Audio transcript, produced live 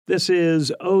This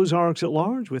is Ozarks at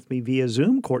Large with me via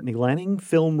Zoom, Courtney Lanning,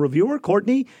 film reviewer.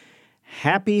 Courtney,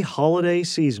 happy holiday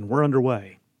season. We're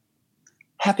underway.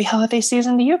 Happy holiday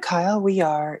season to you, Kyle. We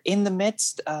are in the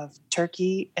midst of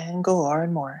turkey and galore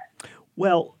and more.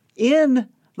 Well, in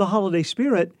the holiday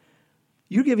spirit,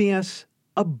 you're giving us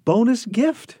a bonus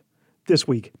gift this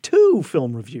week. 2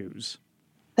 film reviews.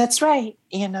 That's right.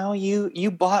 You know,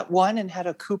 you bought one and had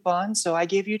a coupon, so I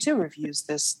gave you 2 reviews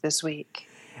this week.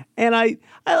 And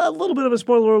a little bit of a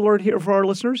spoiler alert here for our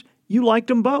listeners. You liked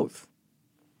them both.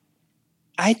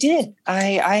 I did.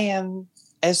 I am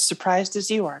as surprised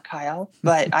as you are, Kyle,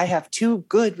 but I have 2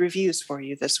 good reviews for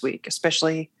you this week,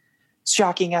 especially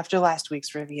shocking after last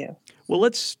week's review. Well,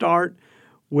 let's start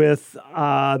with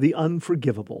The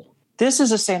Unforgivable. This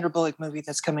is a Sandra Bullock movie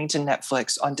that's coming to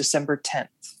Netflix on December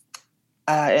 10th.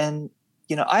 And,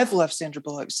 you know, I've loved Sandra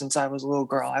Bullock since I was a little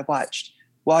girl. I watched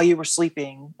While You Were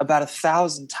Sleeping about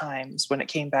 1,000 times when it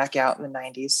came back out in the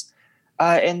 90s.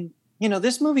 And, you know,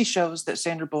 this movie shows that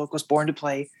Sandra Bullock was born to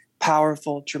play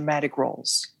powerful, dramatic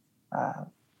roles.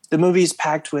 The movie is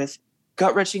packed with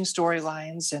gut-wrenching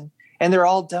storylines, and they're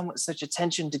all done with such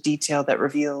attention to detail that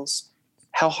reveals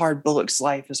how hard Bullock's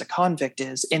life as a convict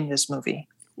is in this movie.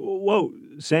 Whoa,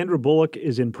 Sandra Bullock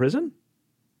is in prison?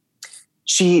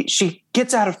 She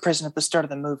gets out of prison at the start of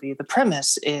the movie. The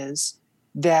premise is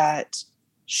that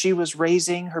she was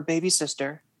raising her baby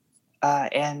sister,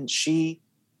 and she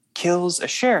kills a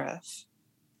sheriff,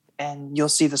 and you'll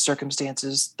see the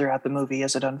circumstances throughout the movie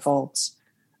as it unfolds.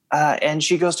 And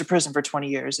she goes to prison for 20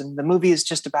 years, and the movie is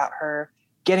just about her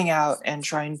getting out and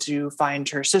trying to find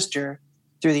her sister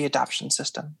through the adoption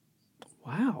system.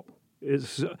 Wow.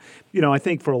 I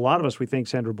think for a lot of us, we think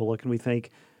Sandra Bullock, and we think,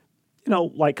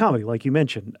 like comedy, like you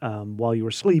mentioned, While You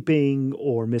Were Sleeping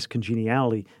or Miss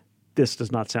Congeniality. This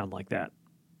does not sound like that.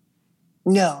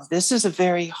 No, this is a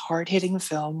very hard-hitting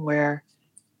film where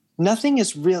nothing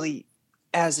is really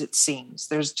as it seems.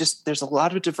 There's a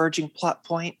lot of diverging plot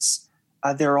points.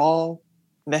 They're all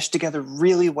meshed together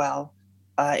really well.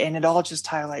 And it all just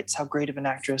highlights how great of an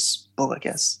actress Bullock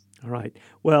is. All right.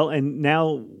 Well, and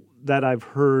now that I've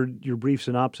heard your brief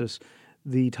synopsis,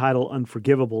 the title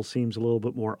Unforgivable seems a little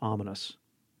bit more ominous.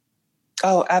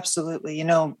 Oh, absolutely. You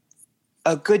know,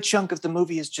 a good chunk of the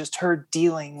movie is just her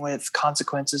dealing with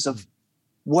consequences of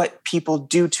what people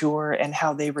do to her and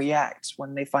how they react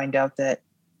when they find out that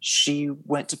she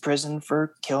went to prison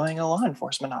for killing a law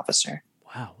enforcement officer.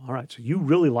 Wow. All right. So you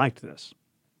really liked this.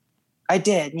 I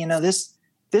did. You know, this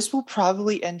will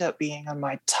probably end up being on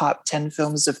my top 10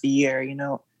 films of the year. You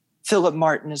know, Philip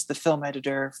Martin is the film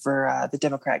editor for the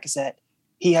Democrat Gazette.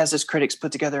 He has his critics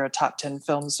put together a top 10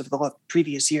 films of the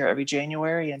previous year every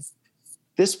January, and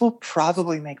this will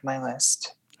probably make my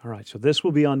list. All right. So this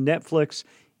will be on Netflix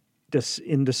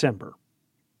in December.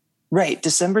 Right.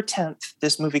 December 10th,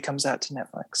 this movie comes out to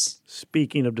Netflix.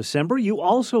 Speaking of December, you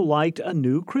also liked a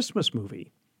new Christmas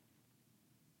movie.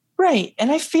 Right.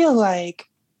 And I feel like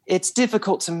it's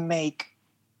difficult to make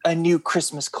a new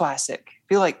Christmas classic. I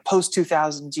feel like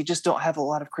post-2000s, you just don't have a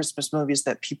lot of Christmas movies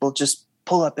that people just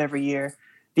pull up every year.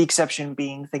 The exception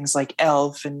being things like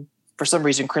Elf and, for some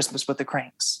reason, Christmas with the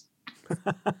Cranks.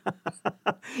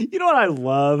 You know what I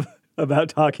love about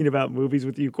talking about movies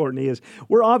with you, Courtney, is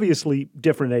we're obviously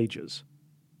different ages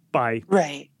by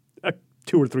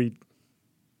 2 or 3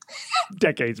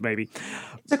 decades, maybe.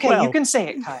 It's okay. Well, you can say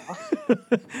it, Kyle.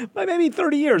 By maybe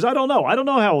 30 years. I don't know. I don't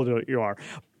know how old you are.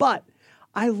 But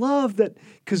I love that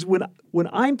because when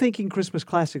I'm thinking Christmas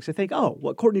classics, I think, oh,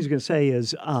 what Courtney's going to say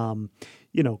is,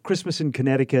 Christmas in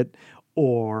Connecticut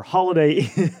or Holiday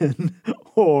Inn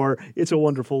or It's a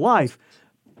Wonderful Life.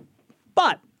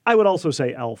 But I would also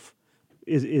say Elf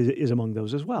is among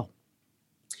those as well.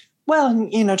 Well,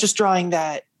 just drawing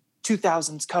that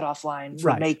 2000s cutoff line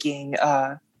for making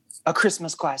a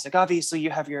Christmas classic. Obviously, you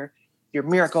have your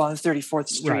Miracle on 34th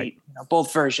Street,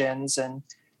 both versions. And,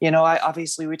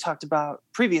 we talked about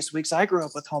previous weeks. I grew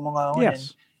up with Home Alone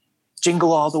and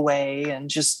Jingle All the Way. And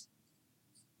just,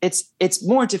 it's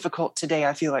more difficult today,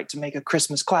 I feel like, to make a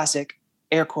Christmas classic,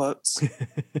 air quotes,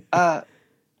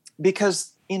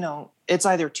 because, it's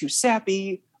either too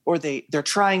sappy or they're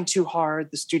trying too hard,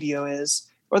 the studio is,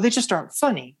 or they just aren't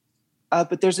funny.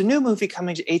 But there's a new movie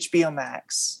coming to HBO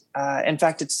Max. In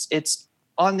fact, it's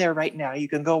on there right now. You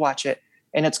can go watch it.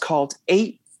 And it's called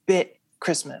 8-Bit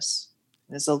Christmas.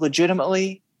 It's a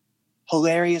legitimately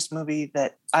hilarious movie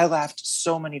that I laughed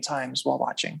so many times while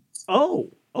watching.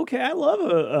 Oh, okay. I love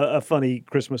a funny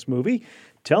Christmas movie.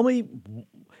 Tell me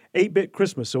 8-Bit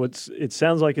Christmas. So it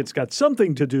sounds like it's got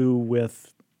something to do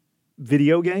with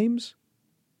video games?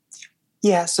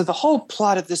 Yeah, so the whole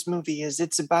plot of this movie is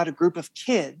it's about a group of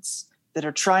kids that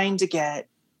are trying to get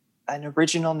an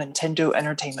original Nintendo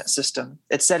Entertainment System.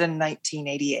 It's set in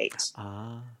 1988.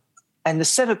 And the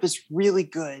setup is really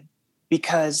good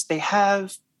because they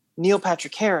have Neil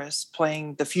Patrick Harris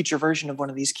playing the future version of one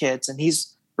of these kids, and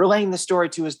he's relaying the story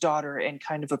to his daughter in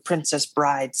kind of a Princess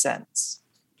Bride sense.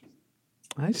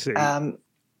 I see.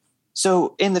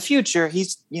 So in the future,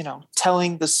 he's,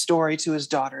 telling the story to his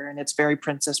daughter, and it's very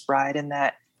Princess Bride in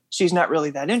that she's not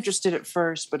really that interested at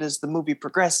first, but as the movie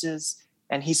progresses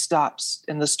and he stops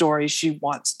in the story, she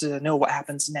wants to know what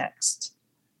happens next.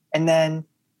 And then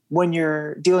when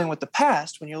you're dealing with the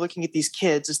past, when you're looking at these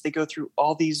kids as they go through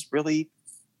all these really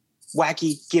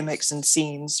wacky gimmicks and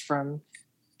scenes, from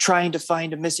trying to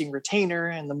find a missing retainer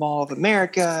in the Mall of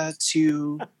America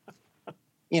to,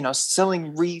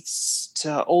 selling wreaths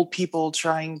to old people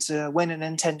trying to win a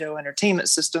Nintendo Entertainment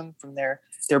System from their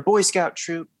Boy Scout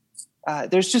troop.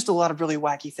 There's just a lot of really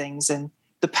wacky things. And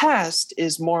the past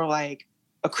is more like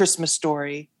a Christmas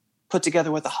Story put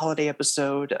together with a holiday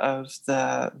episode of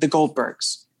the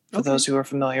Goldbergs, for those who are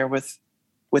familiar with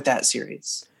that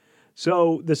series.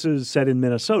 So this is set in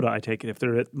Minnesota, I take it, if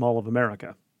they're at Mall of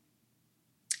America.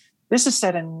 This is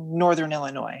set in northern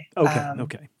Illinois.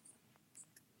 Okay.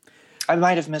 I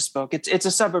might have misspoke. It's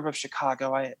a suburb of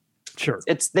Chicago. Sure.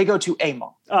 They go to a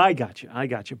mall. I got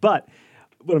you. But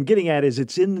what I'm getting at is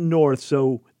it's in the north,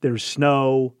 so there's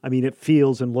snow. I mean, it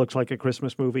feels and looks like a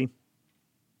Christmas movie.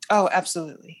 Oh,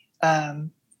 absolutely.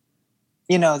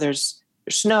 There's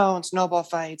snow and snowball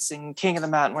fights and King of the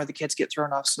Mountain where the kids get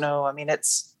thrown off snow. I mean,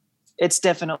 it's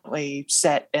definitely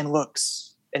set and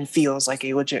looks and feels like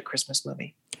a legit Christmas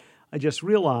movie. I just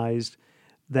realized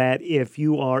that if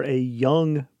you are a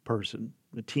young person,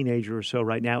 a teenager or so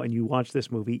right now, and you watch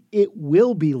this movie, it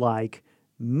will be like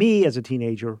me as a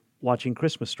teenager watching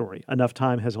Christmas Story. Enough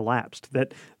time has elapsed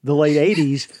that the late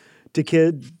 80s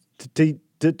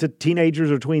to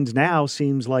teenagers or tweens now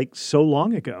seems like so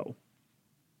long ago.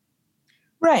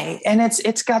 Right. And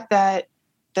it's got that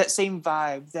same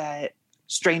vibe that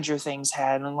Stranger Things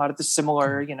had, and a lot of the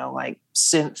similar, like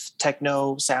synth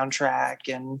techno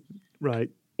soundtrack. And, right.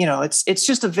 It's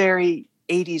just a very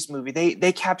 80s movie.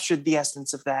 They captured the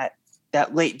essence of that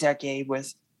late decade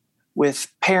with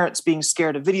parents being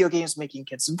scared of video games, making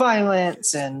kids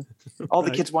violent, and all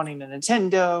the kids wanting a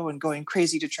Nintendo and going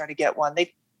crazy to try to get one.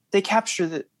 They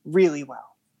captured it really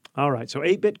well. All right. So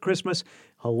 8-Bit Christmas,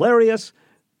 hilarious,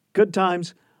 good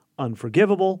times,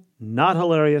 Unforgivable, not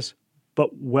hilarious,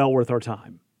 but well worth our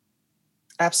time.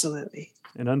 Absolutely.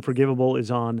 And Unforgivable is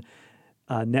on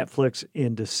Netflix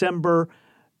in December.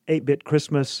 8-Bit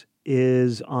Christmas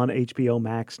is on HBO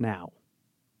Max now.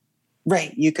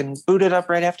 Right. You can boot it up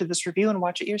right after this review and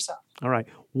watch it yourself. All right.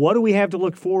 What do we have to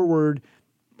look forward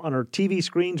on our TV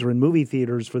screens or in movie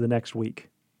theaters for the next week?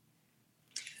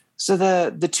 So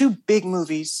the two big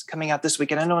movies coming out this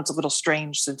week, and I know it's a little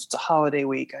strange since it's a holiday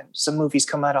week, and some movies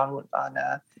come out on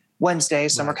Wednesday,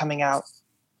 some are coming out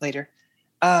later.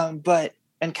 But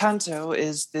Encanto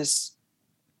is this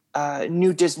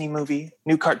new Disney movie,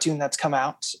 new cartoon that's come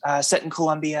out, set in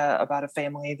Colombia, about a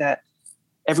family that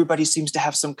everybody seems to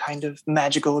have some kind of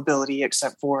magical ability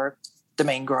except for the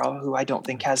main girl, who I don't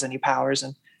think has any powers.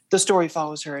 And the story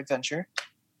follows her adventure.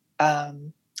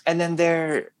 And then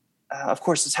there, of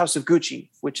course, is House of Gucci,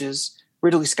 which is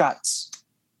Ridley Scott's. I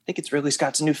think it's Ridley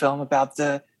Scott's new film about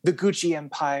the Gucci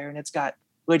empire. And it's got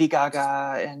Lady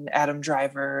Gaga and Adam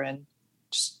Driver. And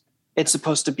it's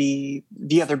supposed to be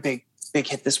the other big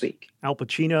hit this week. Al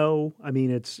Pacino. I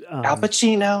mean, it's... Al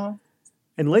Pacino.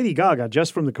 And Lady Gaga,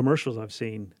 just from the commercials I've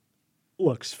seen,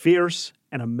 looks fierce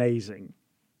and amazing.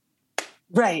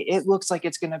 Right. It looks like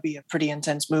it's going to be a pretty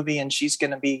intense movie, and she's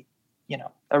going to be,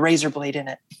 a razor blade in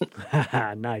it.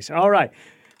 Nice. All right.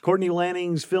 Courtney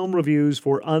Lanning's film reviews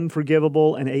for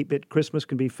Unforgivable and 8-Bit Christmas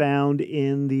can be found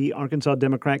in the Arkansas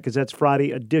Democrat Gazette's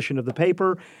Friday edition of the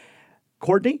paper.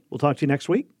 Courtney, we'll talk to you next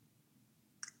week.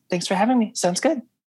 Thanks for having me. Sounds good.